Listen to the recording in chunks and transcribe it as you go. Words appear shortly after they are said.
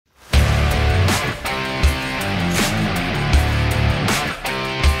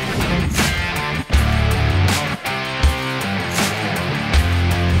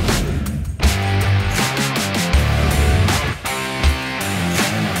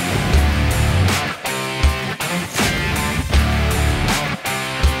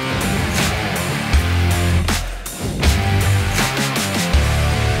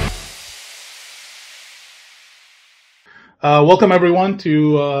Welcome everyone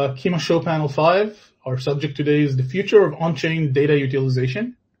to Kima Show Panel 5. Our subject today is the future of on-chain data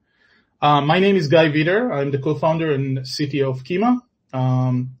utilization. My name is Vider. I'm the co-founder and CTO of Kima.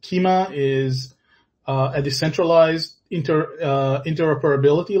 Kima is a decentralized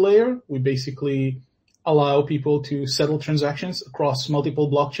interoperability layer. We basically allow people to settle transactions across multiple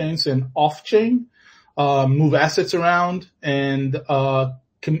blockchains and off-chain, move assets around, and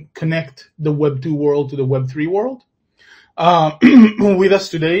connect the Web 2 world to the Web 3 world. With us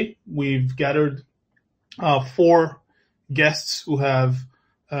today, we've gathered 4 guests who have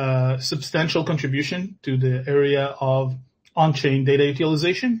substantial contribution to the area of on-chain data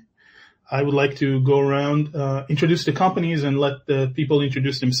utilization. I would like to go around, introduce the companies and let the people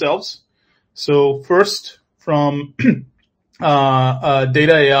introduce themselves. So first, from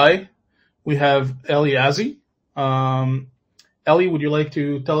Datai, we have Elie Azzi. Elie, would you like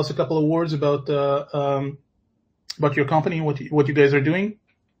to tell us a couple of words about your company, what you guys are doing?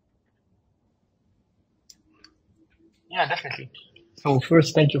 Yeah, definitely. So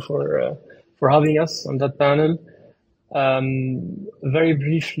first, thank you for having us on that panel. Very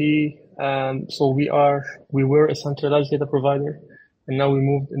briefly, so we were a centralized data provider, and now we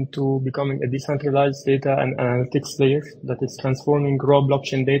moved into becoming a decentralized data and analytics layer that is transforming raw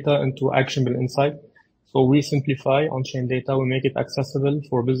blockchain data into actionable insight. So we simplify on-chain data, we make it accessible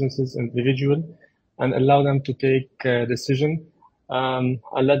for businesses and individuals, and allow them to take a decision. I'll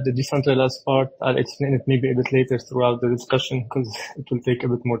let the decentralized part, I'll explain it maybe a bit later throughout the discussion because it will take a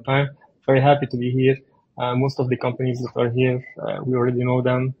bit more time. Very happy to be here. Most of the companies that are here, we already know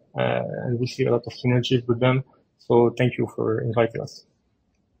them, and we see a lot of synergies with them. So thank you for inviting us.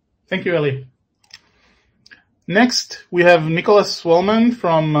 Thank you, Elie. Next, we have Nicolas from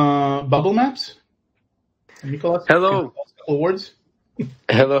Bubblemaps. Nicolas, hello. A couple words.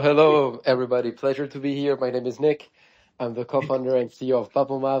 Hello, everybody. Pleasure to be here. My name is Nick. I'm the co-founder and CEO of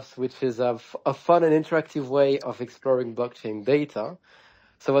Bubblemaps, which is a fun and interactive way of exploring blockchain data.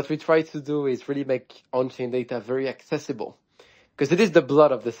 So what we try to do is really make on-chain data very accessible, because it is the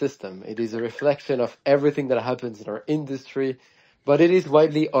blood of the system. It is a reflection of everything that happens in our industry, but it is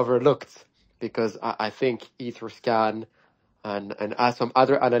widely overlooked because I think Etherscan and some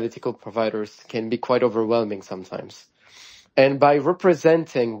other analytical providers can be quite overwhelming sometimes. And by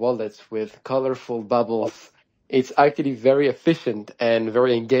representing wallets with colorful bubbles, it's actually very efficient and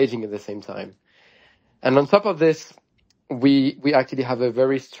very engaging at the same time. And on top of this, we actually have a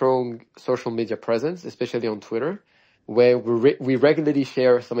very strong social media presence, especially on Twitter, where we regularly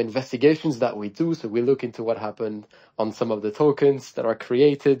share some investigations that we do. So we look into what happened on some of the tokens that are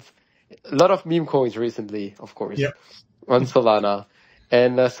created. A lot of meme coins recently, of course, Yep. On Solana.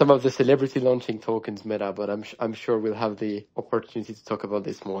 And some of the celebrity launching tokens meta, but I'm sure we'll have the opportunity to talk about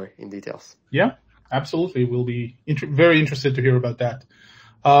this more in details. Yeah, absolutely. We'll be very interested to hear about that.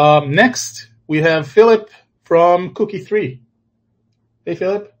 Next, we have Filip from Cookie3. Hey,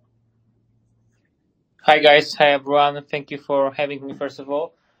 Filip. Hi, guys. Hi, everyone. Thank you for having me, first of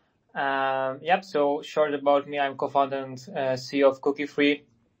all. So short about me, I'm co-founder and CEO of Cookie3.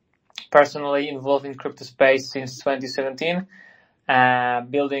 Personally involved in crypto space since 2017.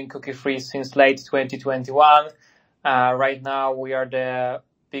 Building Cookie3 since late 2021. Right now, we are the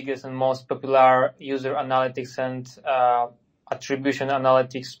biggest and most popular user analytics and attribution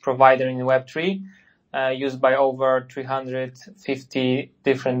analytics provider in Web3, used by over 350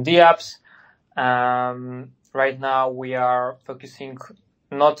 different DApps. Right now, we are focusing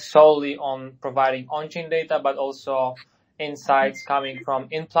not solely on providing on-chain data, but also insights coming from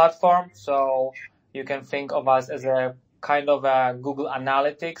in-platform. So you can think of us as a kind of a Google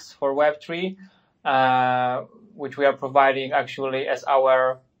Analytics for Web3, which we are providing actually as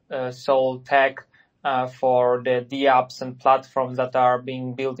our sole tech for the DApps and platforms that are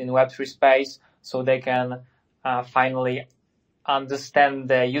being built in Web3 space, so they can finally understand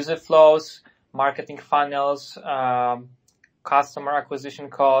the user flows, marketing funnels, customer acquisition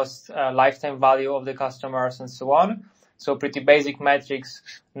costs, lifetime value of the customers, and so on. So pretty basic metrics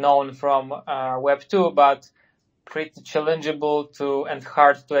known from Web 2, but pretty challengeable and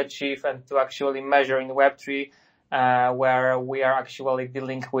hard to achieve and to actually measure in Web3, where we are actually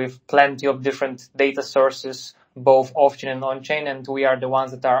dealing with plenty of different data sources, both off-chain and on-chain, and we are the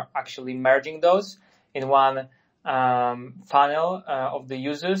ones that are actually merging those in one funnel of the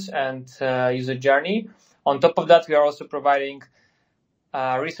users and user journey. On top of that, we are also providing,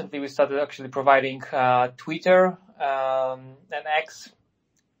 recently we started actually providing Twitter and X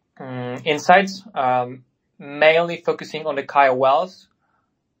insights, mainly focusing on the KOLs,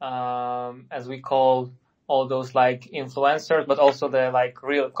 as we call all those like influencers, but also the like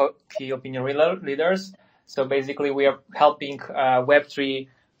real key opinion leaders. So basically, we are helping Web3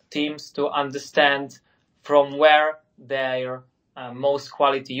 teams to understand from where their most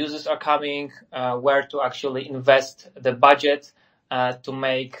quality users are coming, where to actually invest the budget to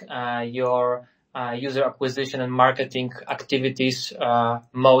make your user acquisition and marketing activities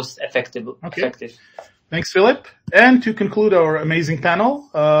most effective. Thanks, Filip. And to conclude our amazing panel,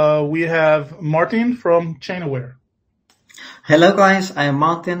 we have Martin from ChainAware. Hello guys, I am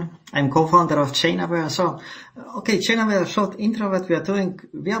Martin. I'm co-founder of ChainAware. So, ChainAware, short intro what we are doing.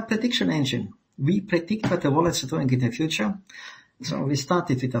 We are a prediction engine. We predict what the wallets are doing in the future. So we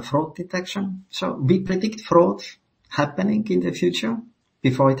started with a fraud detection. So we predict fraud happening in the future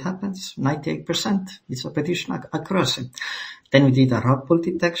before it happens, 98%. It's a prediction accuracy. Then we did a rug pull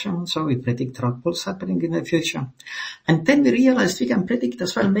detection, so we predict rug pulls happening in the future. And then we realized we can predict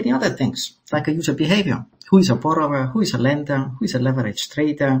as well many other things, like a user behavior. Who is a borrower, who is a lender, who is a leverage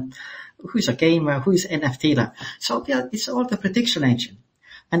trader, who is a gamer, who is NFTer. So yeah, it's all the prediction engine.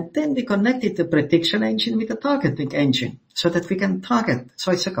 And then we connected the prediction engine with the targeting engine so that we can target.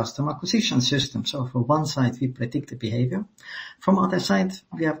 So it's a customer acquisition system. So for one side, we predict the behavior. From other side,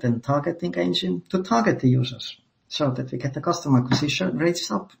 we have the targeting engine to target the users so that we get the customer acquisition rates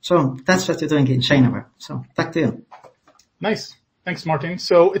up. So that's what we're doing in ChainAware. So back to you. Nice. Thanks, Martin.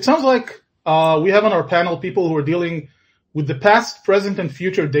 So it sounds like we have on our panel people who are dealing with the past, present, and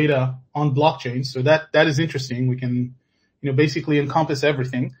future data on blockchains. So that is interesting. We can basically encompass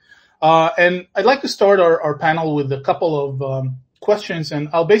everything. And I'd like to start our panel with a couple of questions, and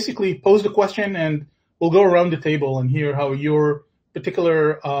I'll basically pose the question and we'll go around the table and hear how your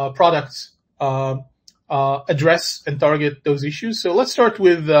particular products address and target those issues. So let's start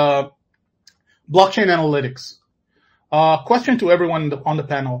with blockchain analytics. Question to everyone on the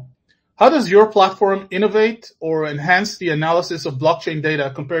panel. How does your platform innovate or enhance the analysis of blockchain data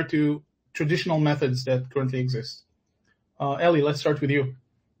compared to traditional methods that currently exist? Elie, let's start with you.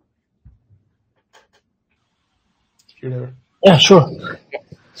 If you're there. Yeah, sure.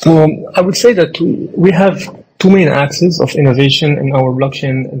 So I would say that we have two main axes of innovation in our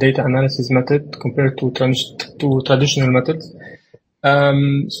blockchain data analysis method compared to traditional methods.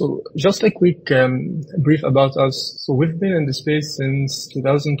 So just a quick brief about us. So we've been in the space since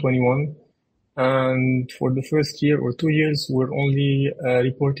 2021, and for the first year or 2 years, we're only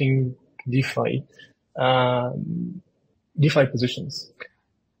reporting DeFi positions.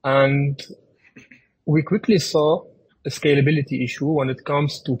 And we quickly saw a scalability issue when it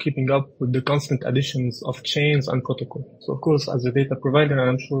comes to keeping up with the constant additions of chains and protocol. So of course, as a data provider,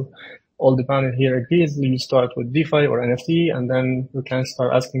 and I'm sure all the panel here agrees, you start with DeFi or NFT, and then we can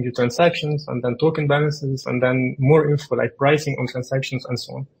start asking you transactions, and then token balances, and then more info like pricing on transactions and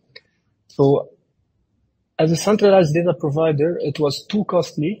so on. So as a centralized data provider, it was too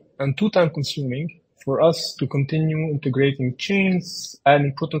costly and too time consuming for us to continue integrating chains,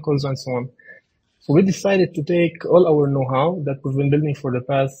 adding protocols, and so on. So we decided to take all our know-how that we've been building for the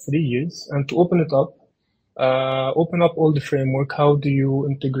past 3 years and to open it up, open up all the framework. How do you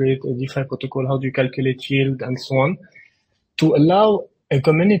integrate a DeFi protocol? How do you calculate yield and so on, to allow a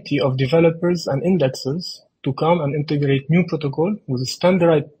community of developers and indexes to come and integrate new protocol with a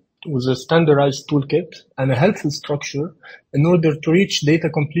standardized toolkit and a helpful structure in order to reach data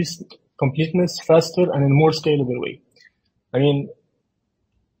completeness faster and in a more scalable way. I mean,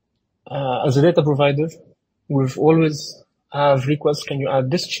 as a data provider, we've always have requests. Can you add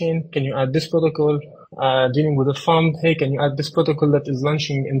this chain? Can you add this protocol? Dealing with a fund. Hey, can you add this protocol that is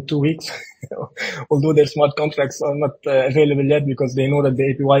launching in 2 weeks? Although their smart contracts are not available yet because they know that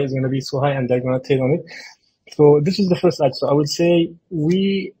the APY is going to be so high and they're going to trade on it. So this is the first act. So I would say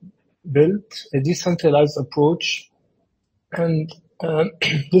we built a decentralized approach, and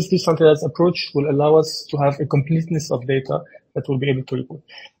this decentralized approach will allow us to have a completeness of data that we'll be able to report.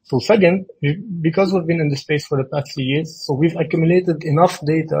 So second, because we've been in the space for the past 3 years, so we've accumulated enough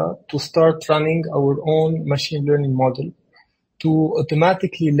data to start running our own machine learning model to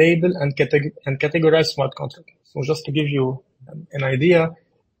automatically label and categorize smart contracts. So just to give you an idea,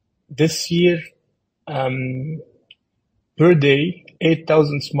 this year, per day,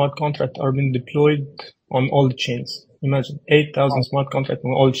 8,000 smart contracts are being deployed on all the chains. Imagine 8,000 smart contracts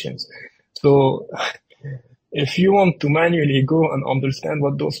on all chains. So if you want to manually go and understand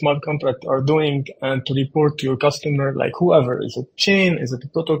what those smart contracts are doing and to report to your customer, like whoever, is it chain, is it a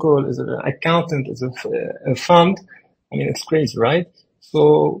protocol, is it an accountant, is it a fund? I mean, it's crazy, right?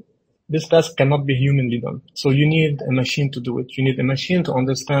 So this task cannot be humanly done. So you need a machine to do it. You need a machine to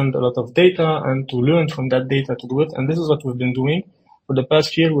understand a lot of data and to learn from that data to do it. And this is what we've been doing. For the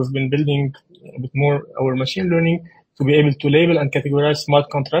past year, we've been building a bit more our machine learning to be able to label and categorize smart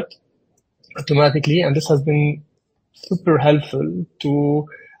contracts automatically, and this has been super helpful to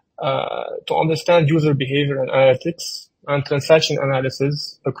understand user behavior and analytics and transaction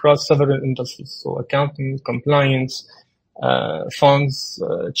analysis across several industries. So accounting, compliance, funds,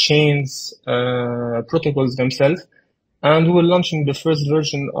 chains, protocols themselves. And we're launching the first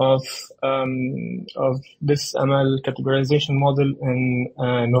version of this ML categorization model in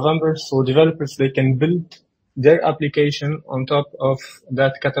November. So developers, they can build their application on top of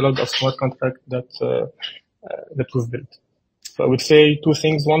that catalog of smart contract that we've built. So I would say two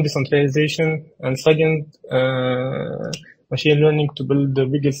things: one, decentralization, and second, machine learning to build the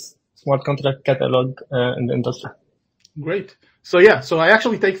biggest smart contract catalog in the industry. Great. So I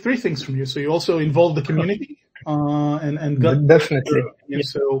actually take three things from you. So you also involve the community, and got definitely. Yeah.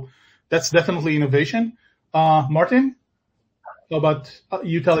 So that's definitely innovation. Martin, how about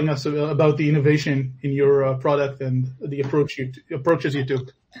you telling us about the innovation in your product and the approaches you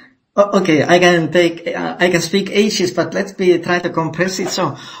took? Okay, I can speak ages, but let's try to compress it.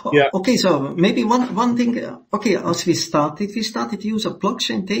 So, yeah. Okay, so maybe one thing, as we started to use a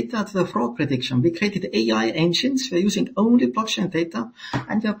blockchain data to the fraud prediction. We created AI engines. We're using only blockchain data,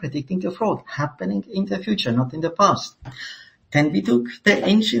 and we are predicting the fraud happening in the future, not in the past. Then we took the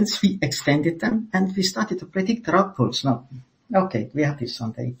engines, we extended them, and we started to predict rug pulls. Now, okay, we have this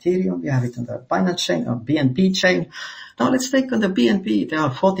on the Ethereum, we have it on the Binance chain or BNB chain. Now let's take on the BNB. There are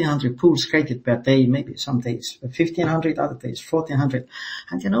 1,400 pools created per day, maybe some days 1,500, other days 1,400.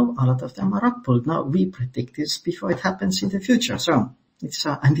 And a lot of them are rug pulled. Now we predict this before it happens in the future. So it's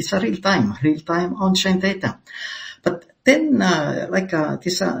a real time on-chain data. But then,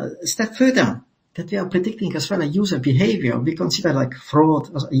 this step further, that we are predicting as well a user behavior. We consider like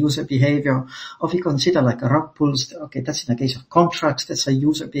fraud as a user behavior, or we consider like a rug pulls. Okay, that's in the case of contracts. That's a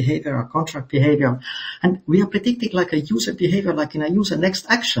user behavior or contract behavior. And we are predicting like a user behavior, like in a user next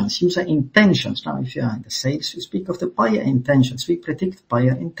actions, user intentions. Now, if you are in the sales, we speak of the buyer intentions. We predict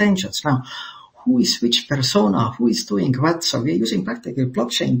buyer intentions. Now, who is which persona, who is doing what? So we are using practically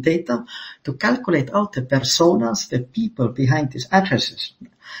blockchain data to calculate out the personas, the people behind these addresses.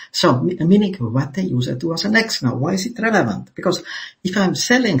 So, meaning what the user do as a next. Now, why is it relevant? Because if I'm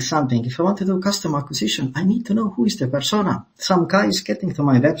selling something, if I want to do customer acquisition, I need to know who is the persona. Some guy is getting to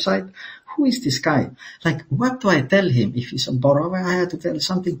my website. Who is this guy? Like, what do I tell him? If he's a borrower, I have to tell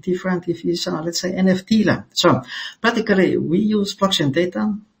something different. If he's, let's say, NFT dealer. So, practically, we use blockchain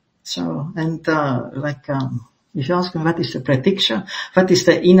data. So, and, if you ask me what is the prediction, what is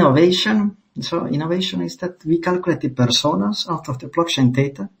the innovation? So innovation is that we calculate the personas out of the blockchain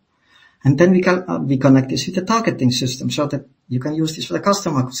data, and then we connect this with the targeting system so that you can use this for the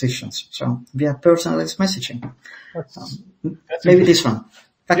customer acquisitions. So we have personalized messaging. Maybe this one.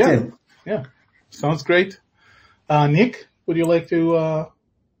 Back to you. Yeah, sounds great. Nick, would you like to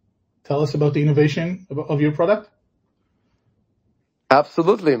tell us about the innovation of your product?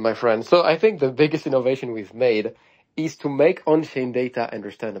 Absolutely, my friend. So I think the biggest innovation we've made is to make on-chain data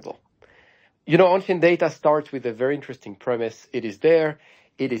understandable. On-chain data starts with a very interesting premise. It is there,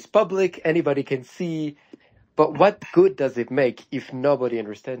 it is public, anybody can see, but what good does it make if nobody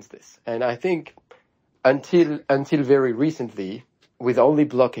understands this? And I think until very recently, with only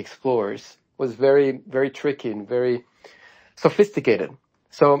block explorers, was very, very tricky and very sophisticated.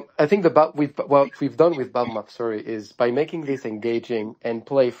 So I think what we've done with Bubblemaps, is by making this engaging and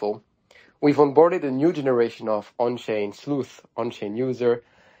playful, we've onboarded a new generation of on-chain sleuth, on-chain user.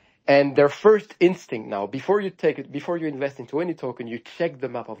 And their first instinct now, before you invest into any token, you check the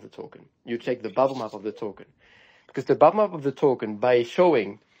map of the token. You check the bubble map of the token. Because the bubble map of the token, by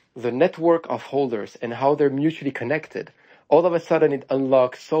showing the network of holders and how they're mutually connected, all of a sudden it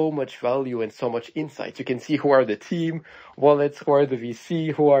unlocks so much value and so much insight. You can see who are the team wallets, who are the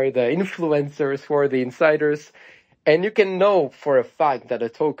VC, who are the influencers, who are the insiders. And you can know for a fact that a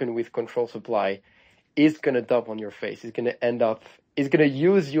token with control supply is going to dump on your face. It's going to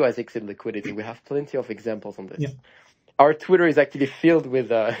use you as exit liquidity. We have plenty of examples on this. Yeah. Our Twitter is actually filled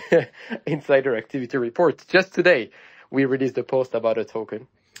with insider activity reports. Just today, we released a post about a token.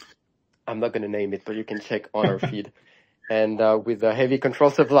 I'm not going to name it, but you can check on our feed. And with a heavy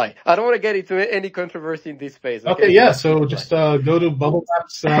control supply. I don't want to get into any controversy in this space. Okay, yeah. So just go to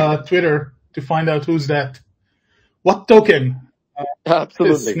Bubblemaps Twitter to find out who's that. What token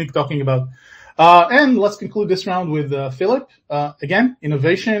Absolutely. is Nick talking about? And let's conclude this round with Filip. Again,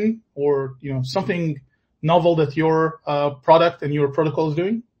 innovation or something novel that your product and your protocol is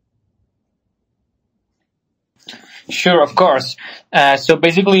doing. Sure, of course. So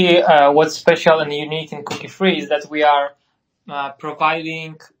basically, what's special and unique in Cookie Free is that we are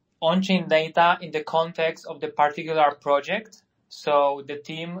providing on-chain data in the context of the particular project. So the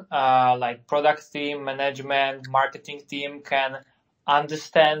team, like product team, management, marketing team, can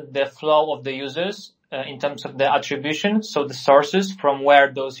understand the flow of the users in terms of the attribution, so the sources from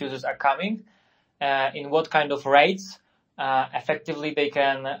where those users are coming, in what kind of rates. Effectively, they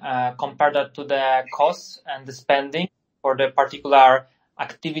can compare that to the costs and the spending for the particular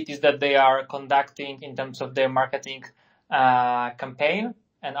activities that they are conducting in terms of their marketing campaign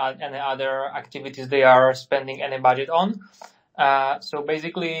and any other activities they are spending any budget on. So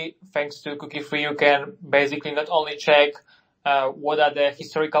basically, thanks to Cookie Free, you can basically not only check what are the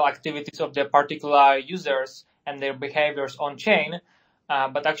historical activities of the particular users and their behaviors on chain,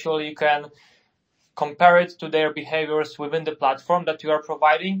 but actually you can compare it to their behaviors within the platform that you are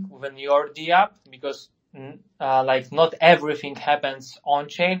providing within your DApp, because like not everything happens on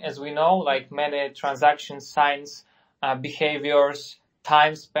chain, as we know, like many transaction signs, behaviors,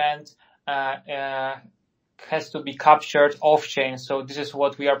 time spent, has to be captured off chain. So this is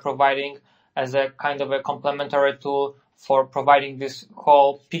what we are providing as a kind of a complementary tool for providing this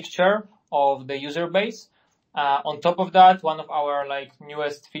whole picture of the user base. On top of that, one of our like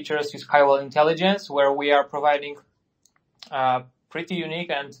newest features is Kaiwell Intelligence, where we are providing pretty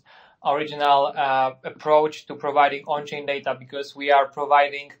unique and original approach to providing on-chain data, because we are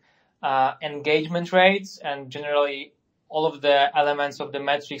providing engagement rates and generally all of the elements of the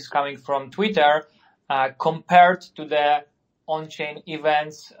metrics coming from Twitter compared to the on-chain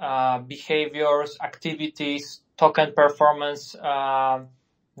events, behaviors, activities, token performance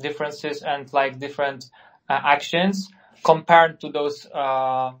differences, and like different actions compared to those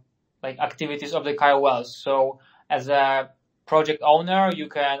like activities of the Kaiwells. So as a project owner, you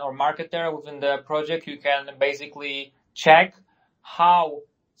can, or marketer within the project, you can basically check how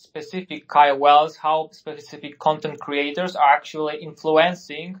specific Kaiwells, how specific content creators are actually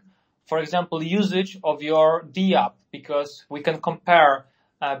influencing, for example, usage of your DApp, because we can compare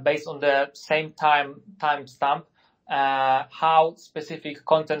based on the same timestamp how specific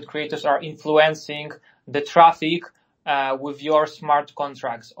content creators are influencing the traffic with your smart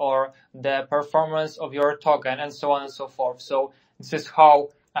contracts or the performance of your token, and so on and so forth. So this is how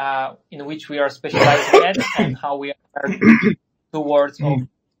in which we are specializing at and how we are towards of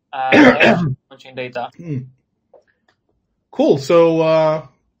on-chain data. Cool. So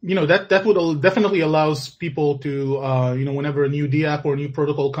that would definitely allows people to whenever a new DApp or a new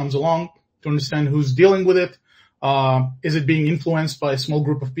protocol comes along, to understand who's dealing with it. Is it being influenced by a small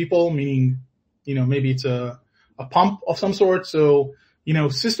group of people, meaning maybe it's a pump of some sort? So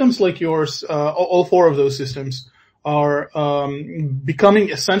systems like yours, all four of those systems are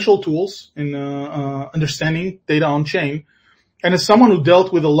becoming essential tools in understanding data on chain. And as someone who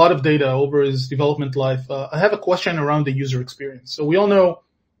dealt with a lot of data over his development life, I have a question around the user experience. So we all know,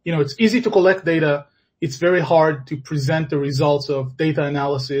 it's easy to collect data. It's very hard to present the results of data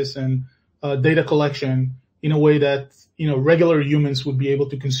analysis and data collection in a way that, regular humans would be able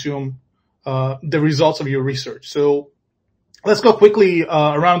to consume the results of your research. So let's go quickly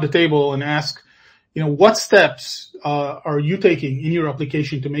around the table and ask, what steps are you taking in your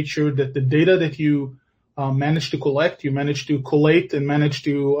application to make sure that the data that you manage to collect, you manage to collate and manage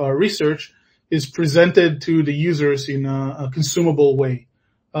to research is presented to the users in a consumable way?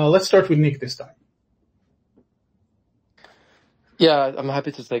 Let's start with Nick this time. Yeah, I'm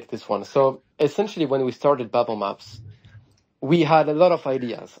happy to take this one. So essentially, when we started Bubblemaps, we had a lot of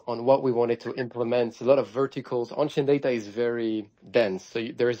ideas on what we wanted to implement, a lot of verticals. On-chain data is very dense, so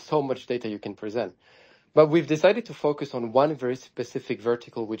there is so much data you can present. But we've decided to focus on one very specific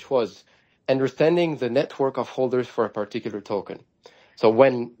vertical, which was understanding the network of holders for a particular token. So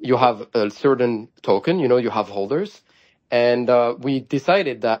when you have a certain token, you have holders. And we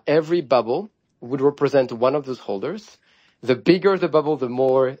decided that every bubble would represent one of those holders. The bigger the bubble, the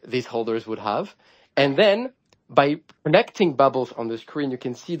more these holders would have. And then by connecting bubbles on the screen, you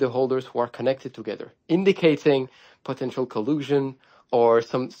can see the holders who are connected together, indicating potential collusion or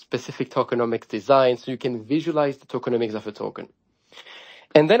some specific tokenomics design, so you can visualize the tokenomics of a token.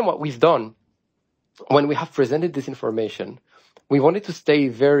 And then what we've done, when we have presented this information, we wanted to stay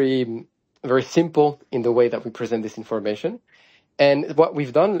very, very simple in the way that we present this information. And what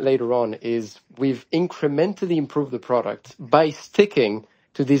we've done later on is we've incrementally improved the product by sticking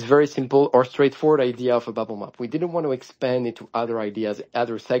to this very simple or straightforward idea of a bubble map. We didn't want to expand into other ideas,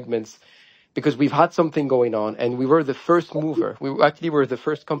 other segments, because we've had something going on and we were the first mover. We actually were the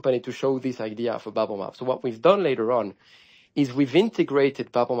first company to show this idea of a bubble map. So what we've done later on is we've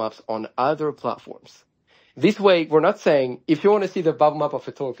integrated bubble maps on other platforms. This way, we're not saying, if you want to see the bubble map of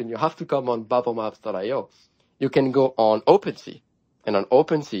a token, you have to come on bubblemaps.io. You can go on OpenSea. And on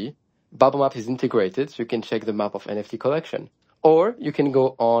OpenSea, bubble map is integrated, so you can check the map of NFT collection. Or you can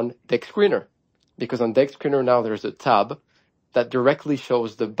go on Deck Screener, because on Deck Screener now there's a tab that directly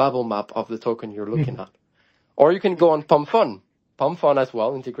shows the bubble map of the token you're looking at. Or you can go on PalmFun as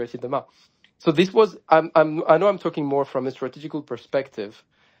well, integrated them up. So this was, I know I'm talking more from a strategical perspective,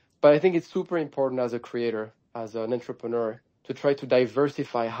 but I think it's super important as a creator, as an entrepreneur, to try to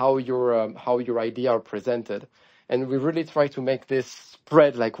diversify how your idea are presented. And we really try to make this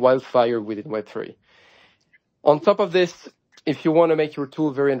spread like wildfire within Web3. On top of this, if you want to make your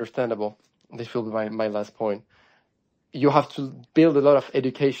tool very understandable, this will be my last point, you have to build a lot of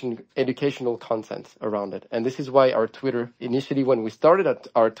educational content around it. And this is why our Twitter, initially when we started at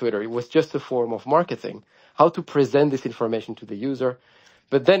our Twitter, it was just a form of marketing, how to present this information to the user.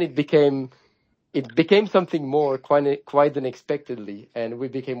 But then it became something more quite unexpectedly, and we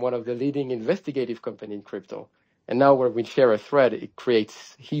became one of the leading investigative companies in crypto. And now when we share a thread, it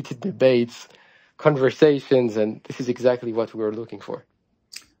creates heated debates, conversations, and this is exactly what we were looking for.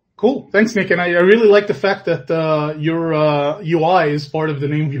 Cool. Thanks, Nick. And I really like the fact that your UI is part of the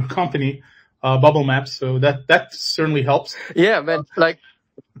name of your company, Bubblemaps. So that certainly helps. Yeah, man. Like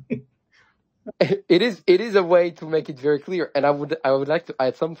it is a way to make it very clear. And I would like to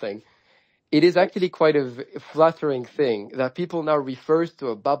add something. It is actually quite a flattering thing that people now refers to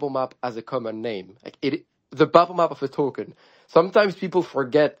a bubble map as a common name. Like the bubble map of a token. Sometimes people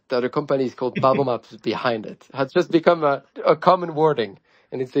forget that a company is called Bubblemaps behind it. It has just become a common wording.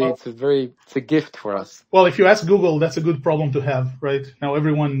 And it's a gift for us. Well, if you ask Google, that's a good problem to have, right? Now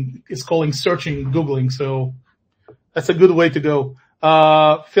everyone is calling searching Googling, so that's a good way to go.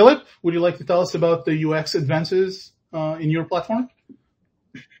 Filip, would you like to tell us about the UX advances in your platform?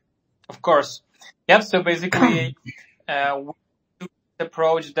 Of course. Yep. So basically, we took the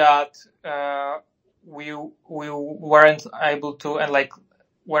approach that we weren't able to, and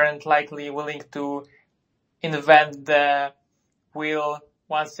weren't likely willing to invent the wheel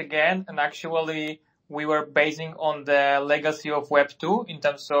once again, and actually we were basing on the legacy of Web 2 in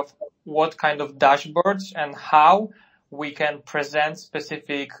terms of what kind of dashboards and how we can present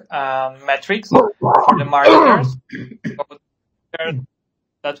specific metrics for the marketers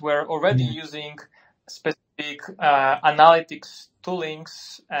that were already using specific analytics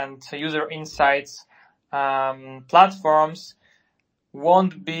toolings and user insights platforms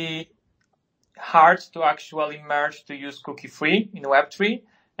won't be hard to actually merge to use cookie-free in Web3.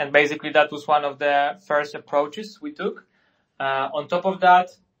 And basically that was one of the first approaches we took. On top of that,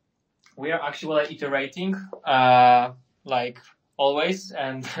 we are actually iterating, like always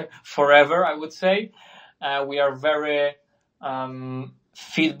and forever, I would say. We are very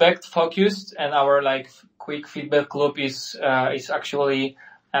feedback focused, and our quick feedback loop is actually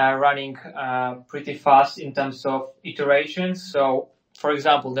running pretty fast in terms of iterations. So, for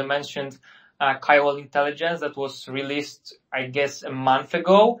example, they mentioned Kaiwell Intelligence that was released, I guess, a month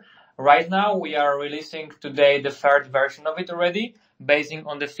ago. Right now, we are releasing today the third version of it already, basing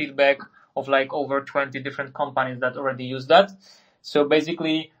on the feedback of over 20 different companies that already use that. So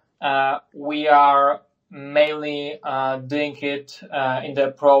basically, we are mainly doing it in the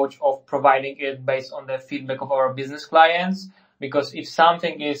approach of providing it based on the feedback of our business clients, because if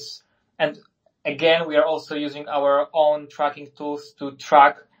something is, and again, we are also using our own tracking tools to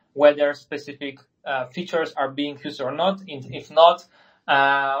track whether specific features are being used or not. If not,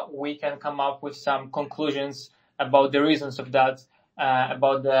 we can come up with some conclusions about the reasons of that,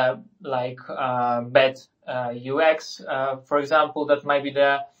 about the bad UX, for example, that might be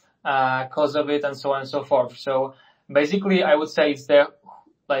the cause of it, and so on and so forth. So basically, I would say it's the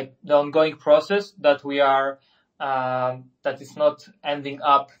ongoing process that we are that is not ending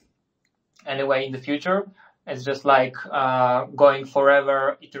up anyway in the future. It's just going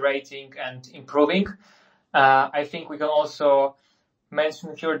forever, iterating and improving. I think we can also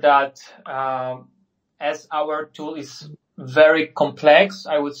mention here that as our tool is very complex,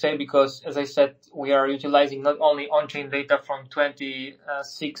 I would say, because as I said, we are utilizing not only on-chain data from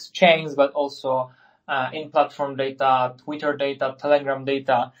 26 chains, but also in-platform data, Twitter data, Telegram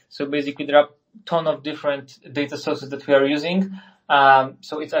data. So basically there are a ton of different data sources that we are using.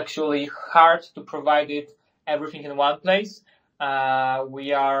 So it's actually hard to provide it everything in one place.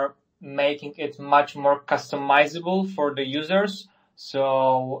 We are making it much more customizable for the users.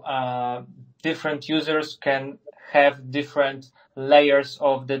 So different users can have different layers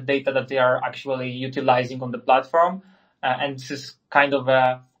of the data that they are actually utilizing on the platform. And this is kind of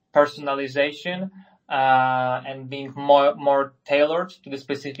a personalization and being more tailored to the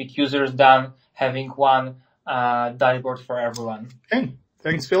specific users than having one dashboard for everyone. Okay,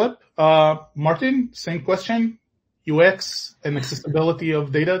 thanks, Filip. Martin, same question. UX and accessibility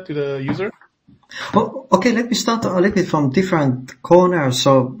of data to the user? Well, okay, let me start a little bit from different corners.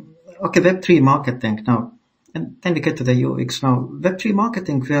 So, okay, Web3 marketing now, and then we get to the UX now. Web3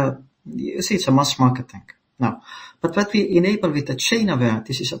 marketing, where you see it's a mass marketing now, but what we enable with the ChainAware,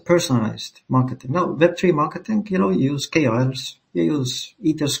 this is a personalized marketing. Now, Web3 marketing, you use KOLs, you use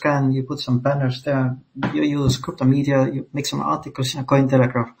Etherscan, you put some banners there, you use crypto media, you make some articles in a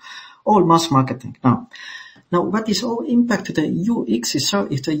Cointelegraph, all mass marketing now. Now, what is all impact to the UX is so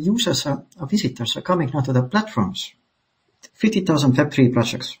if the users or visitors are coming now to the platforms, 50,000 Web3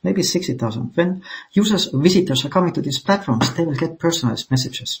 projects, maybe 60,000. When visitors are coming to these platforms, they will get personalized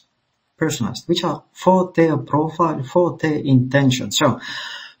messages, which are for their profile, for their intention. So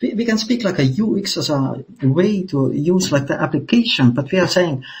we can speak like a UX as a way to use like the application, but we are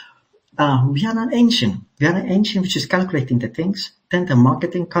saying we are an engine. We are an engine which is calculating the things. Then the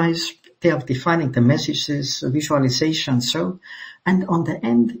marketing guys, they are defining the messages, visualization, so, and on the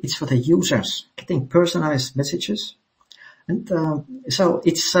end, it's for the users, getting personalized messages. And so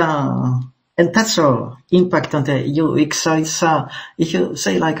it's, and that's all impact on the UX. So it's, if you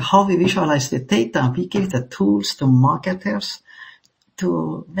say like how we visualize the data, we give the tools to marketers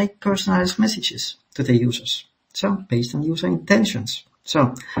to make personalized messages to the users. So based on user intentions.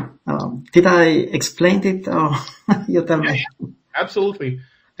 So, did I explain it or you tell me? Absolutely.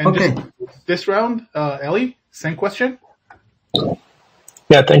 And okay. This round, Elie, same question.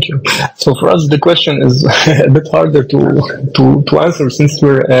 Yeah, thank you. So for us, the question is a bit harder to answer since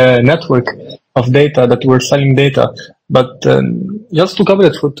we're a network of data that we're selling data. But just to cover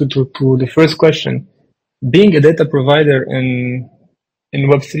it to the first question, being a data provider in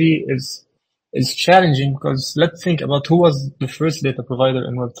Web3 is challenging because let's think about who was the first data provider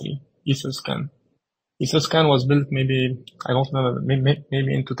in Web3. Etherscan. Etherscan was built maybe, I don't remember,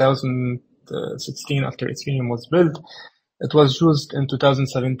 maybe in 2016 after Ethereum was built. It was used in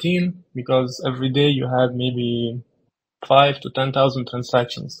 2017 because every day you had maybe 5 to 10,000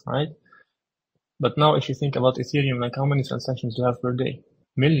 transactions, right? But now if you think about Ethereum, like how many transactions do you have per day?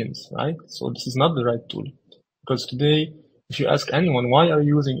 Millions, right? So this is not the right tool because today, if you ask anyone, why are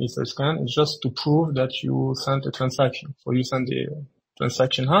you using Etherscan? It's just to prove that you sent a transaction. So you send a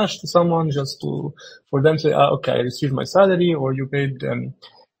transaction hash to someone just for them to say, okay, I received my salary, or you paid,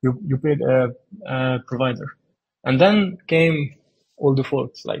 you paid a provider. And then came all the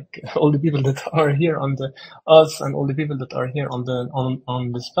folks, like all the people that are here on us and all the people that are here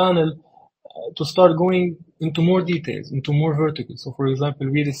on this panel, to start going into more details, into more verticals. So for example,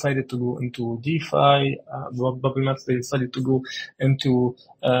 we decided to go into DeFi, Bubblemaps, they decided to go into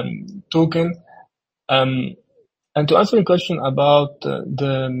token. And to answer your question about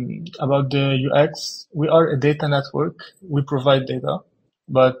the UX, we are a data network. We provide data,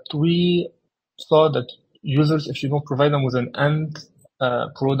 but we saw that users, if you don't provide them with an end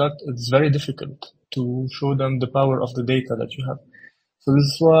product, it's very difficult to show them the power of the data that you have. So this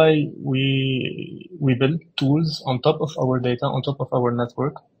is why we build tools on top of our data, on top of our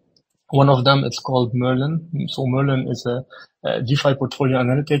network. One of them is called Merlin. So Merlin is a DeFi portfolio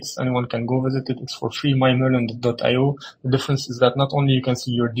analytics. Anyone can go visit it. It's for free, mymerlin.io. The difference is that not only you can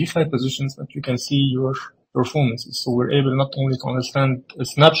see your DeFi positions, but you can see your performances. So we're able not only to understand a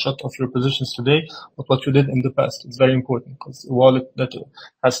snapshot of your positions today, but what you did in the past. It's very important because a wallet that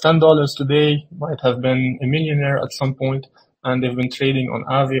has $10 today might have been a millionaire at some point, and they've been trading on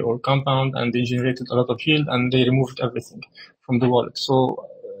Aave or Compound, and they generated a lot of yield, and they removed everything from the wallet. So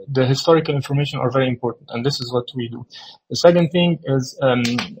the historical information are very important, and this is what we do. The second thing is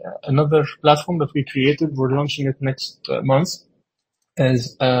another platform that we created. We're launching it next month.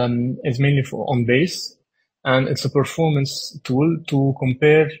 Is mainly on base, and it's a performance tool to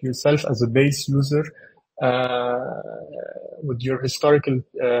compare yourself as a base user with your historical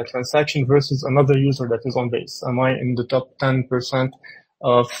transaction versus another user that is on base. Am I in the top 10%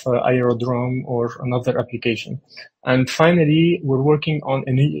 of Aerodrome or another application? And finally, we're working on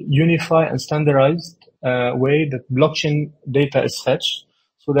a unify and standardized way that blockchain data is fetched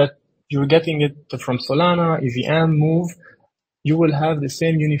so that you're getting it from Solana, EVM, Move. You will have the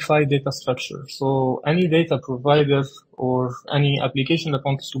same unified data structure. So any data provider or any application that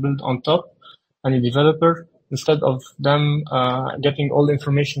wants to build on top, any developer, instead of them getting all the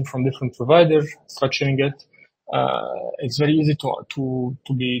information from different providers, structuring it, it's very easy to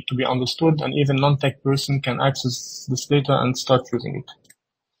be understood, and even non-tech person can access this data and start using it.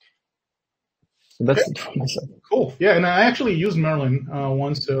 So that's it from my side. Cool. Yeah, and I actually used Merlin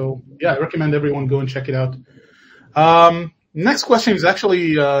once, so yeah, I recommend everyone go and check it out. Next question is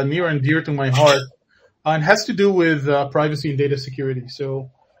actually near and dear to my heart, and has to do with privacy and data security. So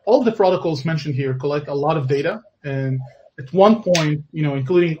all the protocols mentioned here collect a lot of data, and at one point,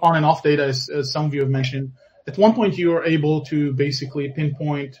 including on and off data, as some of you have mentioned, at one point you are able to basically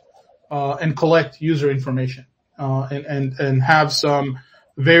pinpoint and collect user information and have some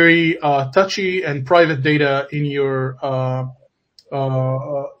very touchy and private data in your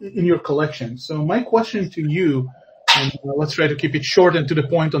collection. So my question to you, and let's try to keep it short and to the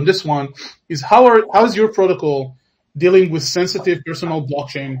point on this one, is how is your protocol dealing with sensitive personal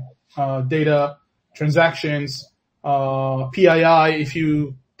blockchain data, transactions, PII, if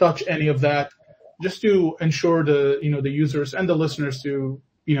you touch any of that, just to ensure the users and the listeners to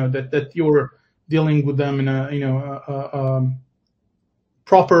that you're dealing with them in a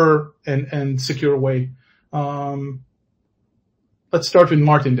proper and secure way. Let's start with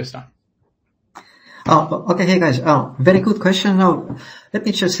Martin this time. Okay, hey guys. Very good question. Now, let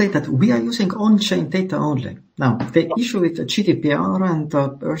me just say that we are using on-chain data only. Now, the issue with the GDPR and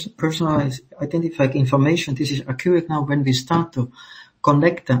personalized identified information, this is occurring now when we start to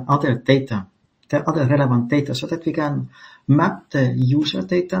connect the other data, the other relevant data, so that we can map the user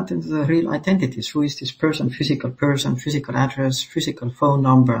data into the real identities. Who is this person, physical address, physical phone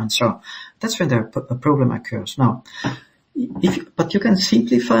number, and so on. That's when the problem occurs. Now, but you can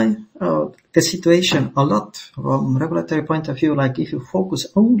simplify the situation a lot from regulatory point of view, like if you focus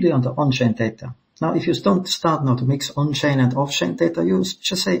only on the on-chain data. Now, if you don't start now to mix on-chain and off-chain data, you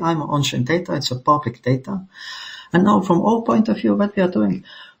just say, I'm on-chain data, it's a public data. And now from our point of view, what we are doing,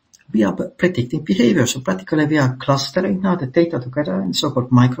 we are predicting behavior. So practically we are clustering now the data together in so-called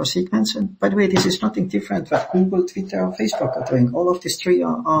microsegments. And by the way, this is nothing different what Google, Twitter, or Facebook are doing. All of these three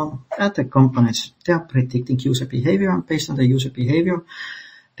are ad tech companies. They are predicting user behavior, and based on the user behavior,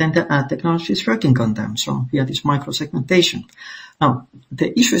 then the ad technology is working on them. So we have this microsegmentation. Now,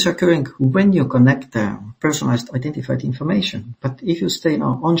 the issue is occurring when you connect the personalized identified information. But if you stay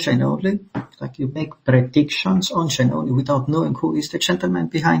now on-chain only, like you make predictions on-chain only without knowing who is the gentleman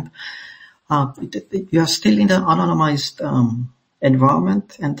behind, you are still in the anonymized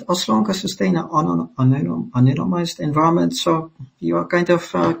environment. And as long as you stay in an anonymized environment, so you are kind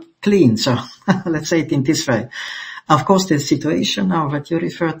of clean. So let's say it in this way. Of course, the situation now that you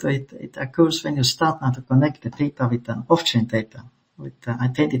refer to, it occurs when you start now to connect the data with the off-chain data, with the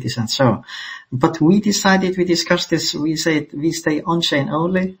identities and so on. But we discussed this, we said we stay on-chain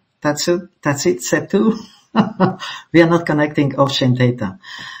only. That's it, step 2. We are not connecting off-chain data.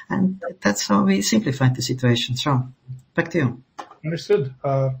 And that's how we simplified the situation. So, back to you. Understood.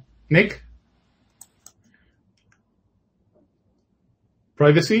 Nick?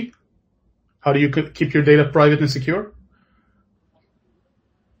 Privacy? How do you keep your data private and secure?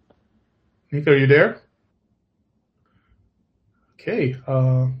 Nick, are you there? Okay.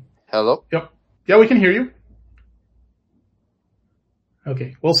 Hello? Yep. Yeah, we can hear you.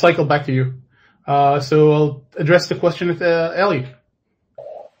 Okay, we'll cycle back to you. So I'll address the question with Elie.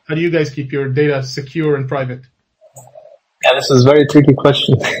 How do you guys keep your data secure and private? Yeah, this is a very tricky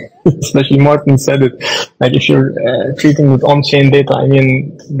question. Especially Martin said it. Like if you're treating with on-chain data, I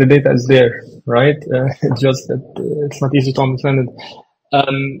mean, the data is there, right? It's just that it's not easy to understand it.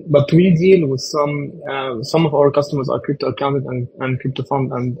 But we deal with some of our customers are crypto accounted and crypto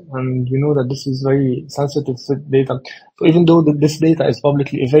fund, and you know that this is very sensitive data. So even though this data is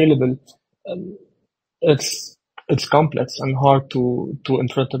publicly available, it's complex and hard to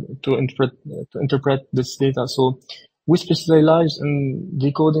interpret this data. So we specialize in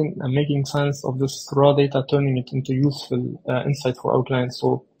decoding and making sense of this raw data, turning it into useful insight for our clients.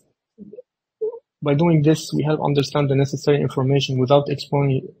 So by doing this, we help understand the necessary information without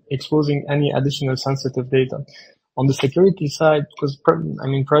exposing any additional sensitive data. On the security side, because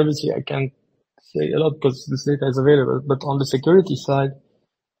privacy, I can't say a lot because this data is available, but on the security side,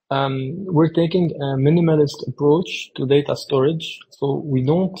 we're taking a minimalist approach to data storage. So we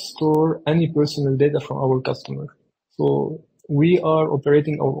don't store any personal data from our customer. So we are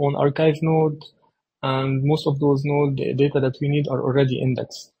operating our own archive node, and most of those node data that we need are already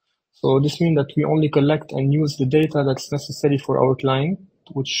indexed. So this means that we only collect and use the data that's necessary for our client,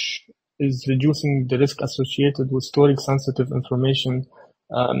 which is reducing the risk associated with storing sensitive information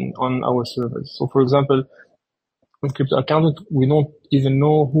on our servers. So for example, with crypto accountant, we don't even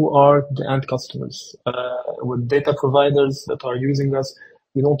know who are the end customers. With data providers that are using us,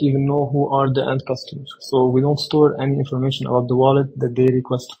 we don't even know who are the end customers. So we don't store any information about the wallet that they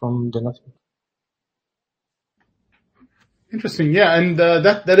request from the network. Interesting. Yeah, and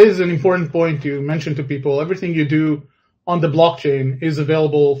that is an important point you mentioned to people. Everything you do on the blockchain is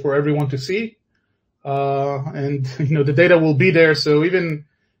available for everyone to see. And the data will be there. So even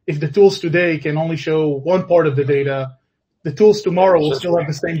if the tools today can only show one part of the data, the tools tomorrow will still have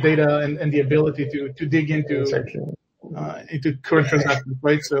the same data and the ability to dig into into current transactions,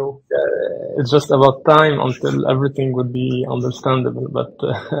 right? So it's just about time until everything would be understandable, but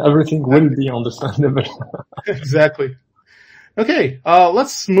everything will be understandable. Exactly. Okay,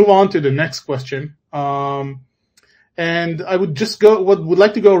 let's move on to the next question. And I would would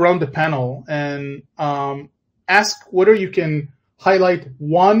like to go around the panel and ask whether you can highlight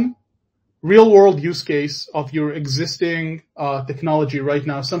one real-world use case of your existing technology right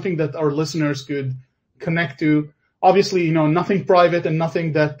now, something that our listeners could connect to. Obviously, nothing private and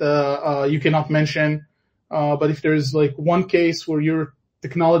nothing that you cannot mention. But if there's like one case where your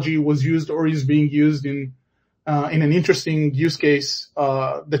technology was used or is being used in an interesting use case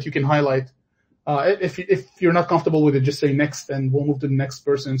that you can highlight. If you're not comfortable with it, just say next and we'll move to the next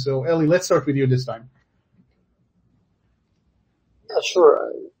person. So Elie, let's start with you this time. Yeah,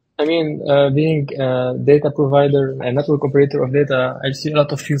 sure. I mean, being a data provider, a network operator of data, I see a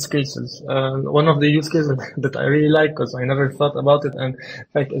lot of use cases. One of the use cases that I really like, because I never thought about it, and in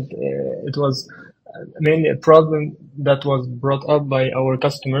fact, it was mainly a problem that was brought up by our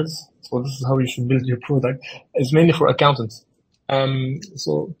customers. So this is how you should build your product. It's mainly for accountants.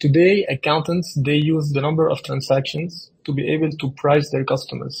 So today, accountants, they use the number of transactions to be able to price their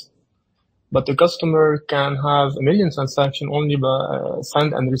customers. But the customer can have 1 million transactions only by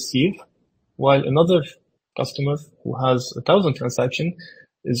send and receive, while another customer who has 1,000 transactions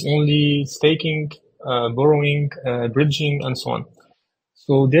is only staking, borrowing, bridging, and so on.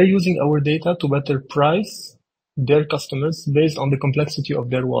 So they're using our data to better price their customers based on the complexity of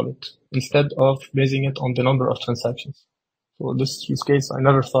their wallet, instead of basing it on the number of transactions. So this use case, I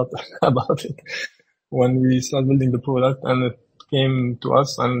never thought about it when we started building the product, and it came to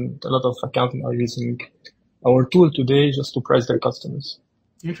us, and a lot of accountants are using our tool today just to price their customers.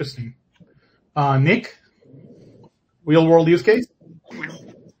 Interesting. Nick, real world use case?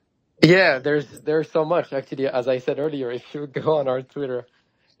 Yeah, there's so much. Actually, as I said earlier, if you go on our Twitter,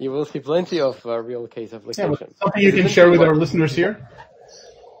 you will see plenty of real case applications. Yeah, something you can share with our listeners here?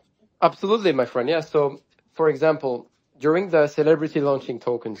 Absolutely, my friend. Yeah. So, for example, during the celebrity launching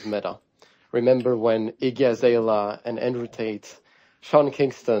tokens meta, remember when Iggy Azalea and Andrew Tate, Sean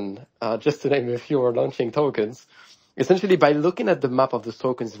Kingston, just to name a few, were launching tokens? Essentially, by looking at the map of the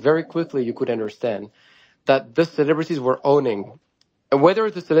tokens, very quickly you could understand that the celebrities were owning, whether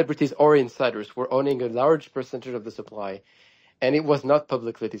the celebrities or insiders were owning a large percentage of the supply, and it was not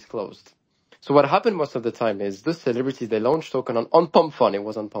publicly disclosed. So what happened most of the time is the celebrities, they launched token on Pump Fund. It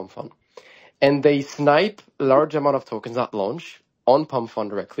was on Pump Fund. And they snipe large amount of tokens at launch on Pump Fund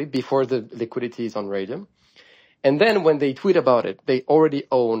directly before the liquidity is on Radium. And then when they tweet about it, they already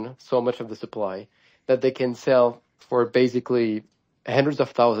own so much of the supply that they can sell for basically hundreds of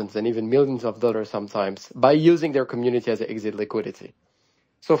thousands and even millions of dollars sometimes by using their community as an exit liquidity.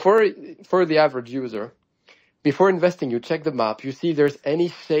 So for the average user, before investing, you check the map, you see if there's any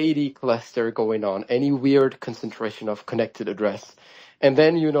shady cluster going on, any weird concentration of connected address. And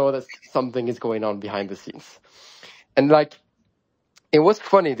then you know that something is going on behind the scenes. And it was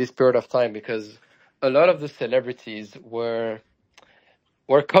funny this period of time because a lot of the celebrities were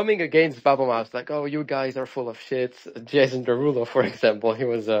coming against Bubblemaps, like, oh, you guys are full of shit. Jason Derulo, for example, he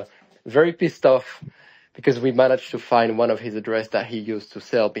was very pissed off because we managed to find one of his address that he used to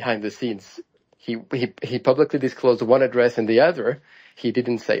sell behind the scenes. He publicly disclosed one address and the other he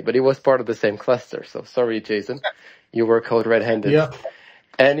didn't say, but it was part of the same cluster. So sorry, Jason, you were caught red-handed. Yeah.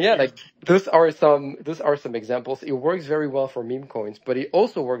 And yeah, those are some examples. It works very well for meme coins, but it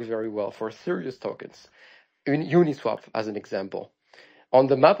also works very well for serious tokens. Uniswap, as an example. On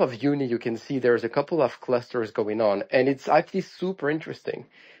the map of Uni, you can see there's a couple of clusters going on, and it's actually super interesting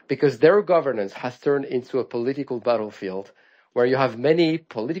because their governance has turned into a political battlefield where you have many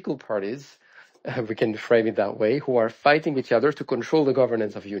political parties, we can frame it that way, who are fighting each other to control the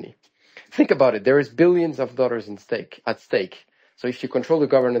governance of Uni. Think about it. There is billions of dollars at stake. So if you control the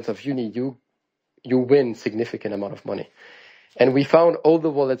governance of Uni, you win significant amount of money. And we found all the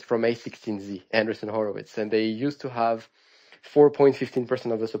wallets from A16Z, Andreessen Horowitz, and they used to have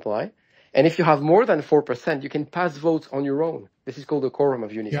 4.15% of the supply. And if you have more than 4%, you can pass votes on your own. This is called the quorum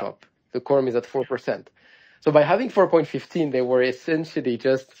of Uniswap. Yeah. The quorum is at 4%. So by having 4.15, they were essentially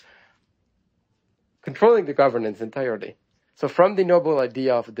just controlling the governance entirely. So from the noble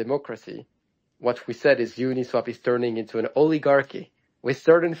idea of democracy, what we said is Uniswap is turning into an oligarchy with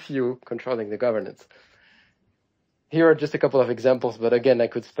certain few controlling the governance. Here are just a couple of examples, but again, I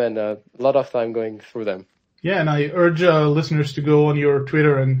could spend a lot of time going through them. Yeah, and I urge listeners to go on your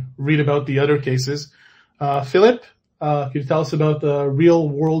Twitter and read about the other cases. Filip, could you tell us about the real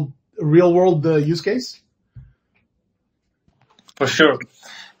world use case? For sure.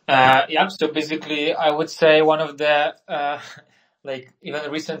 Yeah, so basically I would say one of the, like even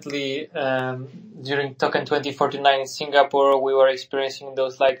recently, during Token 2049 in Singapore, we were experiencing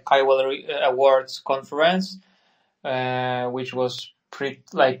those like ChainAware Awards conference, which was pretty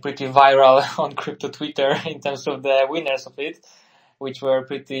viral on crypto Twitter in terms of the winners of it, which were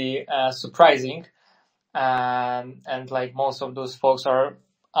pretty surprising. And like most of those folks are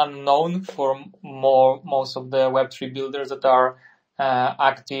unknown for most of the Web3 builders that are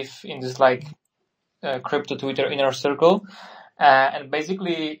active in this like crypto Twitter inner circle. And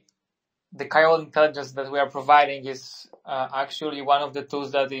basically the ChainAware intelligence that we are providing is actually one of the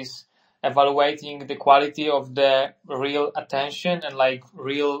tools that is evaluating the quality of the real attention and like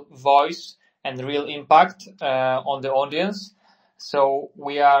real voice and real impact on the audience. So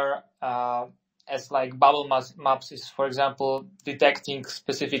we are as like Bubblemaps is, for example, detecting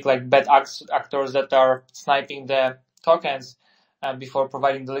specific like bad actors that are sniping the tokens before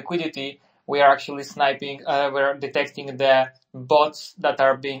providing the liquidity. We are actually we're detecting the bots that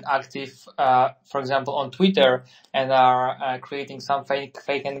are being active, for example, on Twitter and are creating some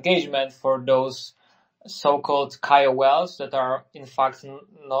fake engagement for those so-called KOLs that are in fact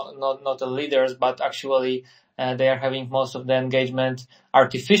not the leaders, but actually they are having most of the engagement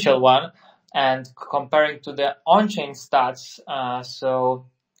artificial one. And comparing to the on-chain stats, so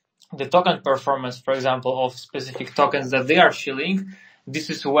the token performance, for example, of specific tokens that they are shilling, this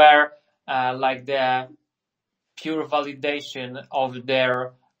is where like the pure validation of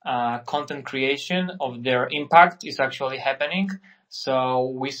their content creation, of their impact is actually happening. So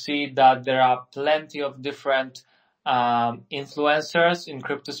we see that there are plenty of different influencers in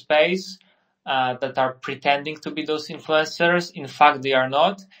crypto space that are pretending to be those influencers. In fact, they are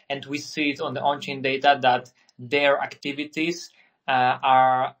not. And we see it on the on-chain data that their activities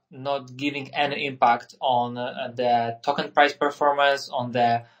are not giving any impact on the token price performance, on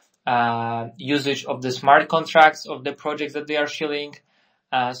the usage of the smart contracts of the projects that they are shilling.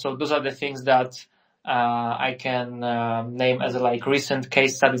 So those are the things that I can name as like recent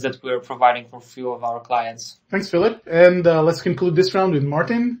case studies that we're providing for a few of our clients. Thanks, Filip. And let's conclude this round with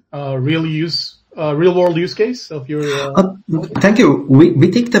Martin. Real world use case of your. Thank you.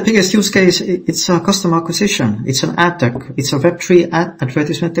 We take the biggest use case. It's customer acquisition. It's an ad tech. It's a Web3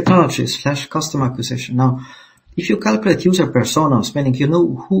 advertisement technology / customer acquisition. Now, if you calculate user personas, meaning you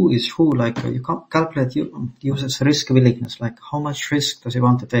know who is who, like you calculate user's risk willingness, like how much risk does he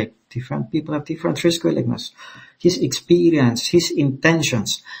want to take? Different people have different risk willingness. His experience, his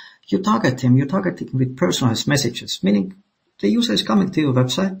intentions. You target him with personalized messages, meaning the user is coming to your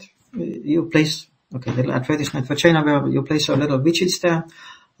website. You place, little advertisement for ChainAware, you place a little widgets there,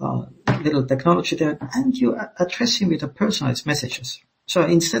 little technology there, and you address him with the personalized messages. So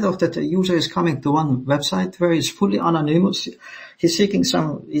instead of that the user is coming to one website where he's fully anonymous, he's seeing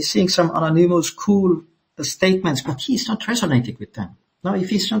some anonymous cool statements, but he's not resonating with them. Now, if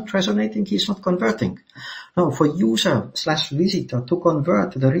he's not resonating, he's not converting. No, for user / visitor to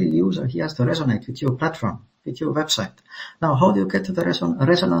convert the real user, he has to resonate with your platform, with your website. Now, how do you get to the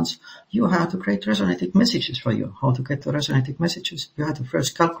resonance? You have to create resonating messages for you. How to get to resonating messages? You have to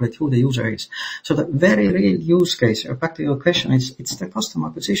first calculate who the user is. So the very real use case, back to your question, it's the customer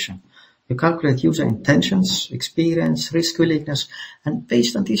acquisition. You calculate user intentions, experience, risk willingness, and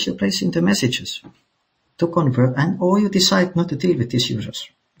based on this, you place into messages to convert, or you decide not to deal with these users.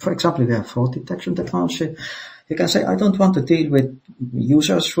 For example, we have fraud detection technology. You can say, I don't want to deal with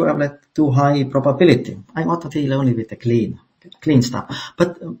users who have like too high probability. I want to deal only with the clean stuff.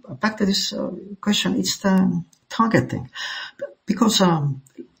 But back to this question, it's the targeting. Because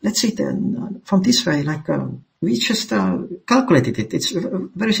let's say from this way, like we just calculated it. It's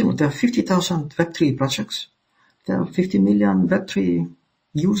very simple. There are 50,000 Web3 projects. There are 50 million Web3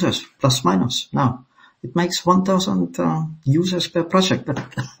 users, plus minus now. It makes 1,000 users per project, but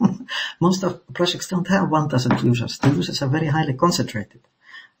most of the projects don't have 1,000 users. The users are very highly concentrated.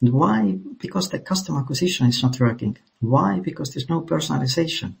 And why? Because the customer acquisition is not working. Why? Because there's no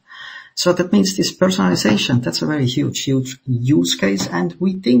personalization. So that means this personalization, that's a very huge use case, and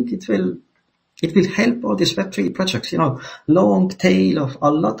we think it will help all these Web3 projects, long tail of a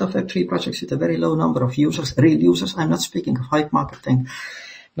lot of Web3 projects with a very low number of users, real users. I'm not speaking of hype marketing.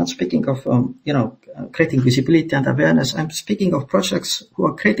 Not speaking of, creating visibility and awareness. I'm speaking of projects who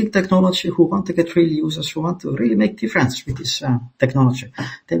are creating technology, who want to get real users, who want to really make difference with this technology.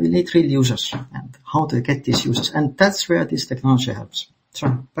 They will need real users and how to get these users. And that's where this technology helps.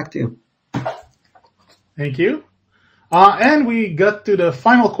 So back to you. Thank you. And we got to the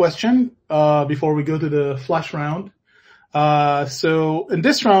final question before we go to the flash round. So in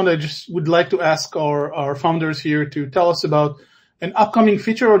this round, I just would like to ask our founders here to tell us about an upcoming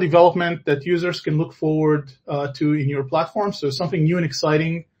feature or development that users can look forward to in your platform. So something new and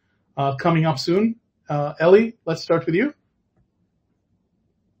exciting coming up soon. Elie, let's start with you.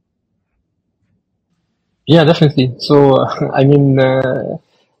 Yeah, definitely. So, I mean, the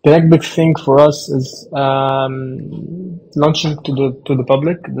next big thing for us is launching to the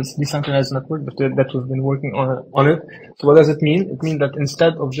public this decentralized network that we've been working on it. So, what does it mean? It means that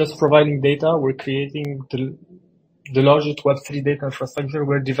instead of just providing data, we're creating the largest Web3 data infrastructure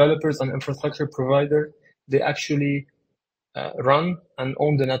where developers and infrastructure provider they actually run and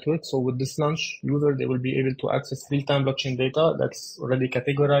own the network. So with this launch, they will be able to access real-time blockchain data that's already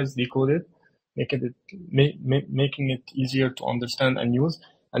categorized, decoded, making it easier to understand and use.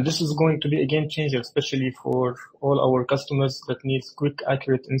 And this is going to be a game changer, especially for all our customers that needs quick,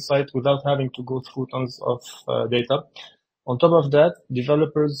 accurate insight without having to go through tons of data. On top of that,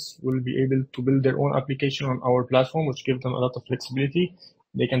 developers will be able to build their own application on our platform, which gives them a lot of flexibility.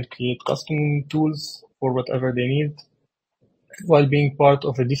 They can create custom tools for whatever they need, while being part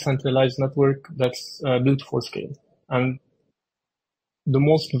of a decentralized network that's built for scale. And the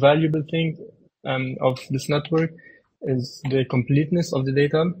most valuable thing of this network is the completeness of the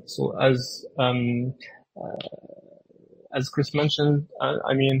data. So as Chris mentioned,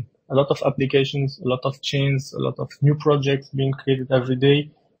 I mean, a lot of applications, a lot of chains, a lot of new projects being created every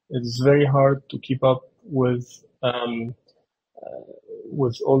day. It's very hard to keep up with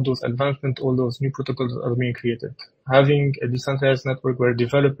all those advancements, all those new protocols that are being created. Having a decentralized network where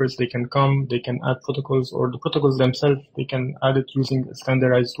developers, they can add protocols, or the protocols themselves, they can add it using a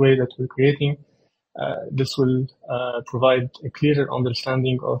standardized way that we're creating. This will provide a clearer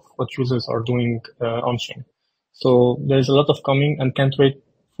understanding of what users are doing on-chain. So there's a lot of coming, and can't wait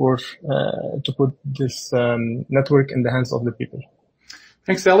for to put this network in the hands of the people.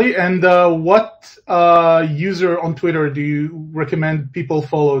 Thanks, Elie. And what user on Twitter do you recommend people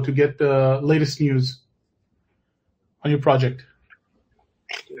follow to get the latest news on your project?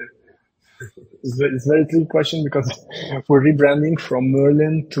 It's a very tricky question because we're rebranding from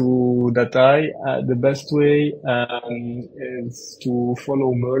Merlin to Datai. The best way is to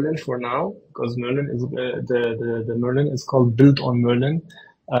follow Merlin for now, because Merlin is the Merlin is called Built on Merlin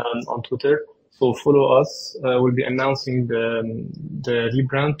on Twitter. So follow us. We'll be announcing the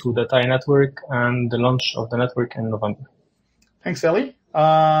rebrand to the Datai network and the launch of the network in November. Thanks, Elie.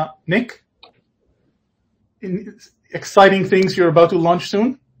 Nick, exciting things you're about to launch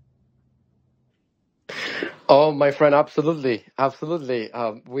soon? Oh, my friend, absolutely.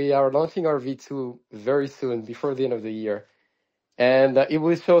 We are launching our V2 very soon, before the end of the year. And it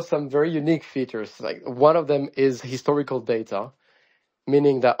will show some very unique features. Like, one of them is historical data,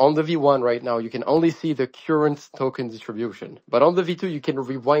 meaning that on the V1 right now, you can only see the current token distribution. But on the V2, you can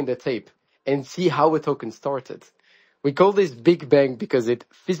rewind the tape and see how a token started. We call this Big Bang because it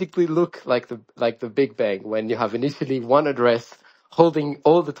physically looks like the Big Bang, when you have initially one address holding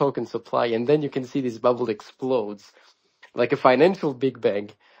all the token supply, and then you can see this bubble explodes like a financial Big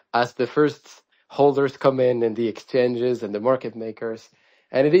Bang as the first holders come in and the exchanges and the market makers.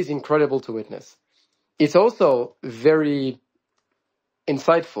 And it is incredible to witness. It's also very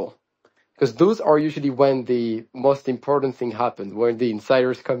insightful, because those are usually when the most important thing happens, when the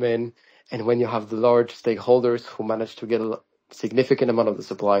insiders come in and when you have the large stakeholders who manage to get a significant amount of the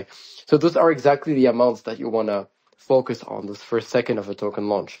supply. So those are exactly the amounts that you want to focus on this first second of a token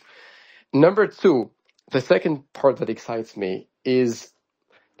launch. Number two, the second part that excites me is,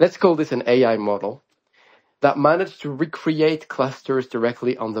 let's call this an AI model that managed to recreate clusters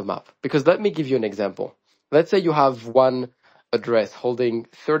directly on the map. Because let me give you an example. Let's say you have one address holding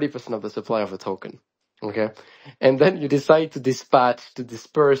 30% of the supply of a token, okay? And then you decide to disperse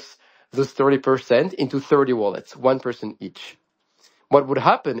those 30% into 30 wallets, 1% each. What would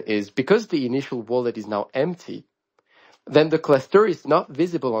happen is, because the initial wallet is now empty, then the cluster is not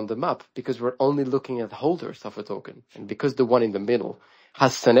visible on the map, because we're only looking at holders of a token. And because the one in the middle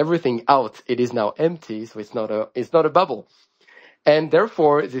has sent everything out, it is now empty, so it's not a bubble. And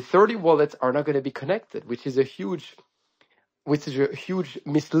therefore, the 30 wallets are not going to be connected, which is a huge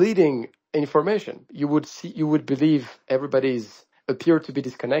misleading information. You would believe everybody's appear to be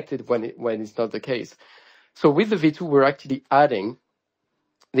disconnected when it's not the case. So with the V2, we're actually adding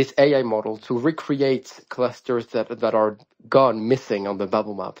this AI model to recreate clusters that are gone missing on the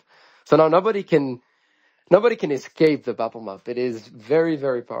bubble map. So now nobody can escape the bubble map. It is very,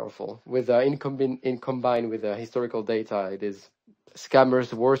 very powerful. With combined with historical data, it is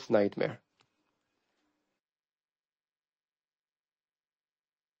scammers' worst nightmare.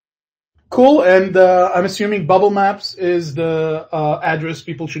 Cool. And I'm assuming Bubblemaps is the address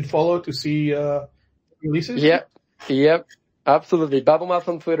people should follow to see releases? Yep. Absolutely. Bubblemaps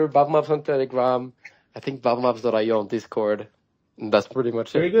on Twitter, Bubblemaps on Telegram. I think Bubblemaps.io on Discord. And that's pretty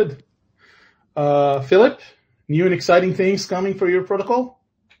much it. Very good. Filip, new and exciting things coming for your protocol?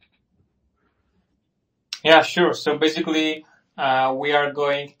 Yeah, sure. So basically, we are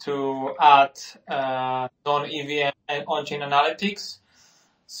going to add non-EVM and on-chain analytics.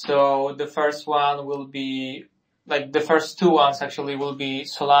 So the first one will be, like the first two ones actually will be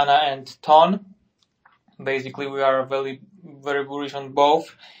Solana and Ton. Basically, we are very, very bullish on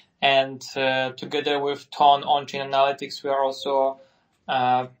both. And together with Ton on-chain analytics, we are also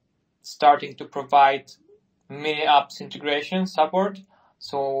starting to provide mini apps integration support.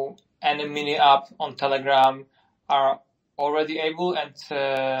 So any mini app on Telegram are already able and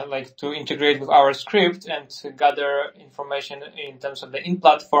like to integrate with our script and to gather information in terms of the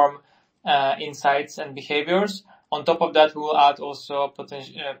in-platform insights and behaviors. On top of that, we will add also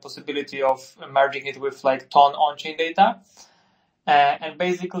possibility of merging it with like Ton on-chain data. And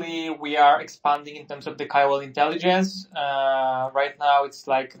basically, we are expanding in terms of the KOL intelligence. Right now, it's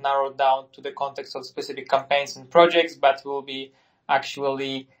like narrowed down to the context of specific campaigns and projects, but we'll be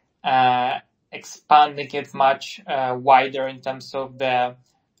actually expanding it much wider in terms of the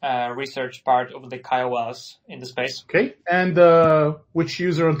research part of the KOLs in the space. Okay. And which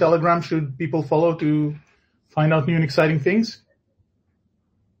user on Telegram should people follow to find out new and exciting things?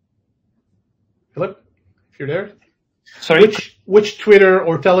 Filip, if you're there. Sorry? Which Twitter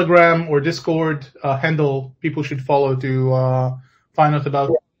or Telegram or Discord handle people should follow to find out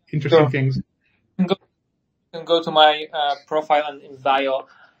about interesting things? You can go to my profile and in bio,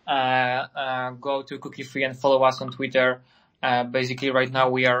 go to Cookie Free and follow us on Twitter. Basically, right now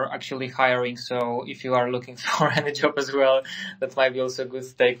we are actually hiring, so if you are looking for any job as well, that might be also a good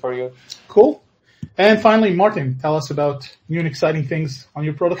stake for you. Cool. And finally, Martin, tell us about new and exciting things on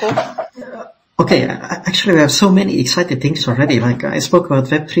your protocol. Okay, actually we have so many exciting things already. Like I spoke about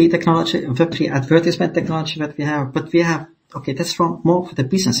Web3 technology, Web3 advertisement technology that we have, but we have, okay, that's more for the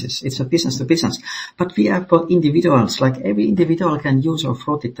businesses. It's a business to business. But we have for individuals, like every individual can use our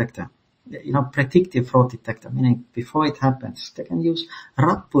fraud detector. Predictive fraud detector, meaning before it happens. They can use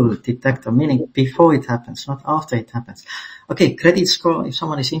rug pull detector, meaning before it happens, not after it happens. Okay, credit score, if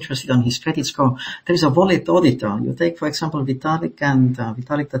someone is interested on his credit score, there is a wallet auditor. You take, for example, Vitalik and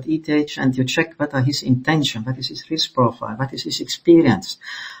Vitalik.eth and you check what are his intention, what is his risk profile, what is his experience.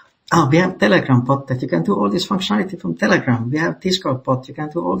 We have Telegram bot that you can do all this functionality from Telegram. We have Discord bot. You can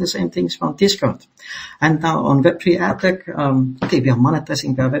do all the same things from Discord. And now on Web3 AdTech, okay, we are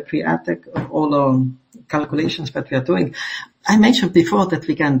monetizing the Web3 AdTech, all calculations that we are doing. I mentioned before that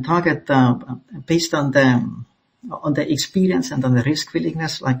we can target based on the experience and on the risk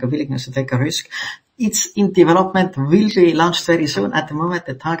willingness, like a willingness to take a risk. It's in development, will be launched very soon. At the moment,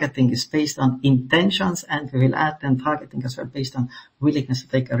 the targeting is based on intentions, and we will add then targeting as well based on willingness to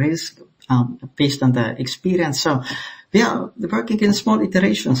take a risk, based on the experience. So we are working in small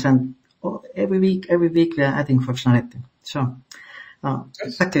iterations, and every week we are adding functionality. So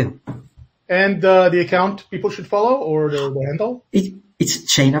back to you. And the account people should follow, or the handle? It's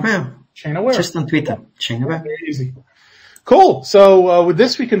ChainAware. ChainAware. Just on Twitter. ChainAware. Very easy. Cool. So with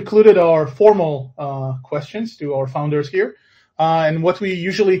this, we concluded our formal questions to our founders here. And what we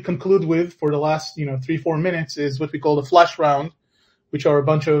usually conclude with for the last 3-4 minutes is what we call the flash round, which are a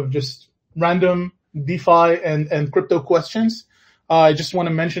bunch of just random DeFi and crypto questions. I just want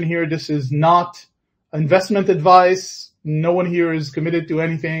to mention here, this is not investment advice. No one here is committed to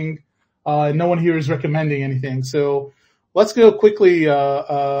anything. No one here is recommending anything. So let's go quickly.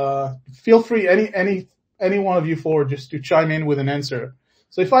 Feel free, any one of you four, just to chime in with an answer.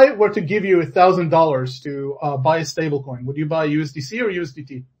 So if I were to give you $1,000 to buy a stablecoin, would you buy USDC or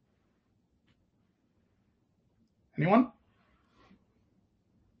USDT? Anyone?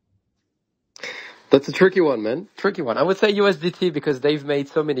 That's a tricky one, man. Tricky one. I would say USDT because they've made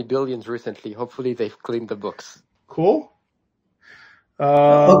so many billions recently. Hopefully they've cleaned the books. Cool.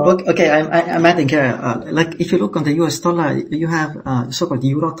 Okay, I'm adding here, like if you look on the US dollar, you have so-called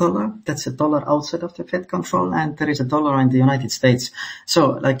euro dollar. That's a dollar outside of the Fed control, and there is a dollar in the United States.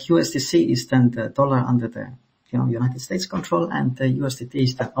 So like USDC is then the dollar under the United States control, and the USDT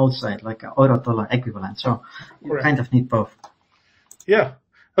is the outside, like a euro dollar equivalent. So you kind of need both. Yeah.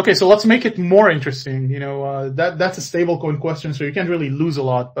 Okay, so let's make it more interesting. That's a stablecoin question, so you can't really lose a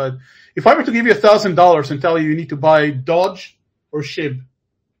lot. But if I were to give you $1,000 and tell you need to buy Dodge or SHIB,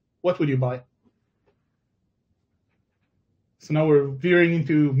 what would you buy? So now we're veering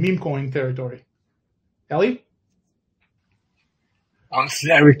into meme coin territory. Elie?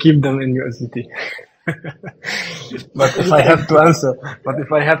 Honestly, I will keep them in USDT. But if I have to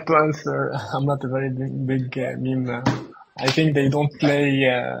answer, I'm not a very big meme I think they don't play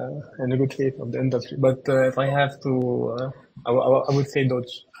in a good faith of the industry. But if I have to, I would say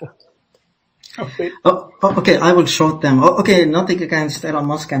Dodge. Okay. Okay, I will short them. Okay, nothing against Elon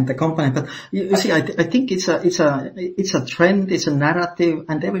Musk and the company, but you see, I think it's a trend, it's a narrative,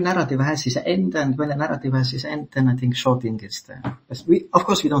 and every narrative has its end, and when a narrative has its end, then I think shorting is there. Of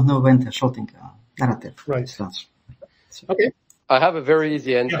course, we don't know when the shorting narrative starts. So. Okay. I have a very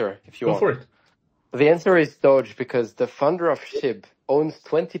easy answer if you want. Go for it. The answer is Doge because the founder of SHIB owns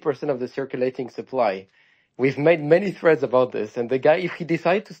 20% of the circulating supply. We've made many threads about this, and the guy, if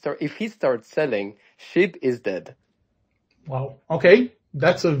he starts selling, SHIB is dead. Wow. Okay.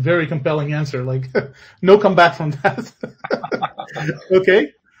 That's a very compelling answer. Like, no comeback from that.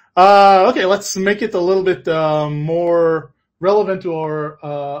 Okay. Okay. Let's make it a little bit more relevant to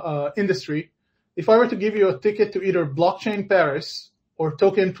our industry. If I were to give you a ticket to either Blockchain Paris or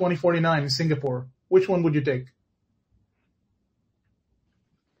Token 2049 in Singapore, which one would you take?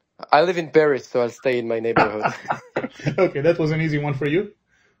 I live in Paris, so I'll stay in my neighborhood. Okay, that was an easy one for you.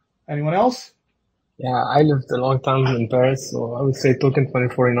 Anyone else? Yeah, I lived a long time in Paris, so I would say Token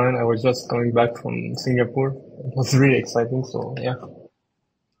 2049. I was just coming back from Singapore. It was really exciting, so yeah.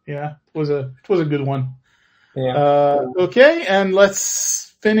 Yeah, it was a good one. Yeah. Okay, and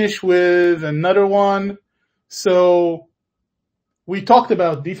let's finish with another one. So we talked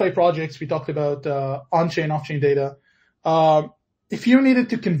about DeFi projects. We talked about on-chain, off-chain data. If you needed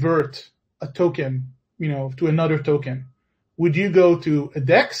to convert a token, to another token, would you go to a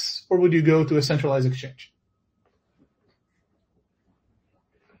DEX or would you go to a centralized exchange?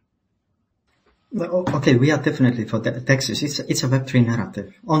 Okay, we are definitely for DEXs. It's a Web3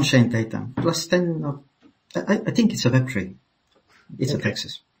 narrative, on-chain data. Plus, then I think it's a Web3. It's a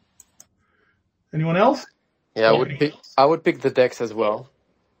DEXs. Anyone else? Yeah, I would pick the DEX as well,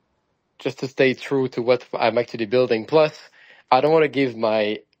 just to stay true to what I'm actually building. Plus, I don't want to give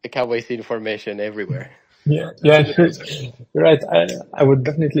my KYC information everywhere. Yeah, sure. You're right. I would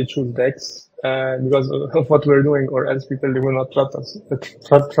definitely choose DEX because of what we're doing, or else people they will not trust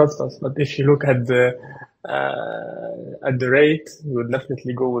us. But if you look at the rate, we would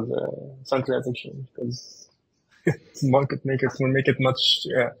definitely go with centralized exchange because market makers will make it much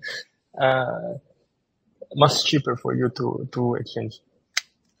cheaper for you to exchange.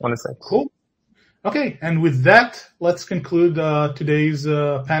 Honestly. Cool. Okay, and with that, let's conclude today's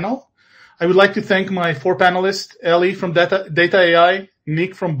panel. I would like to thank my 4 panelists, Elie from Datai,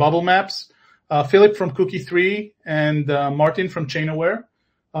 Nick from Bubblemaps, Filip from Cookie3, and Martin from ChainAware.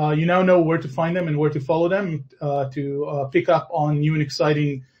 You now know where to find them and where to follow them to pick up on new and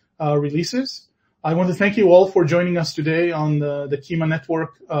exciting releases. I want to thank you all for joining us today on the Kima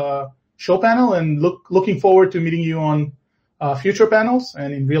Network show panel, and looking forward to meeting you on future panels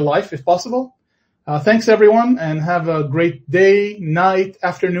and in real life if possible. Thanks everyone, and have a great day, night,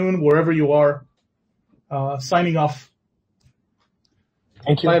 afternoon, wherever you are. Signing off.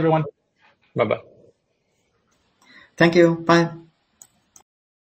 Thank you. Bye everyone. Bye-bye. Thank you. Bye.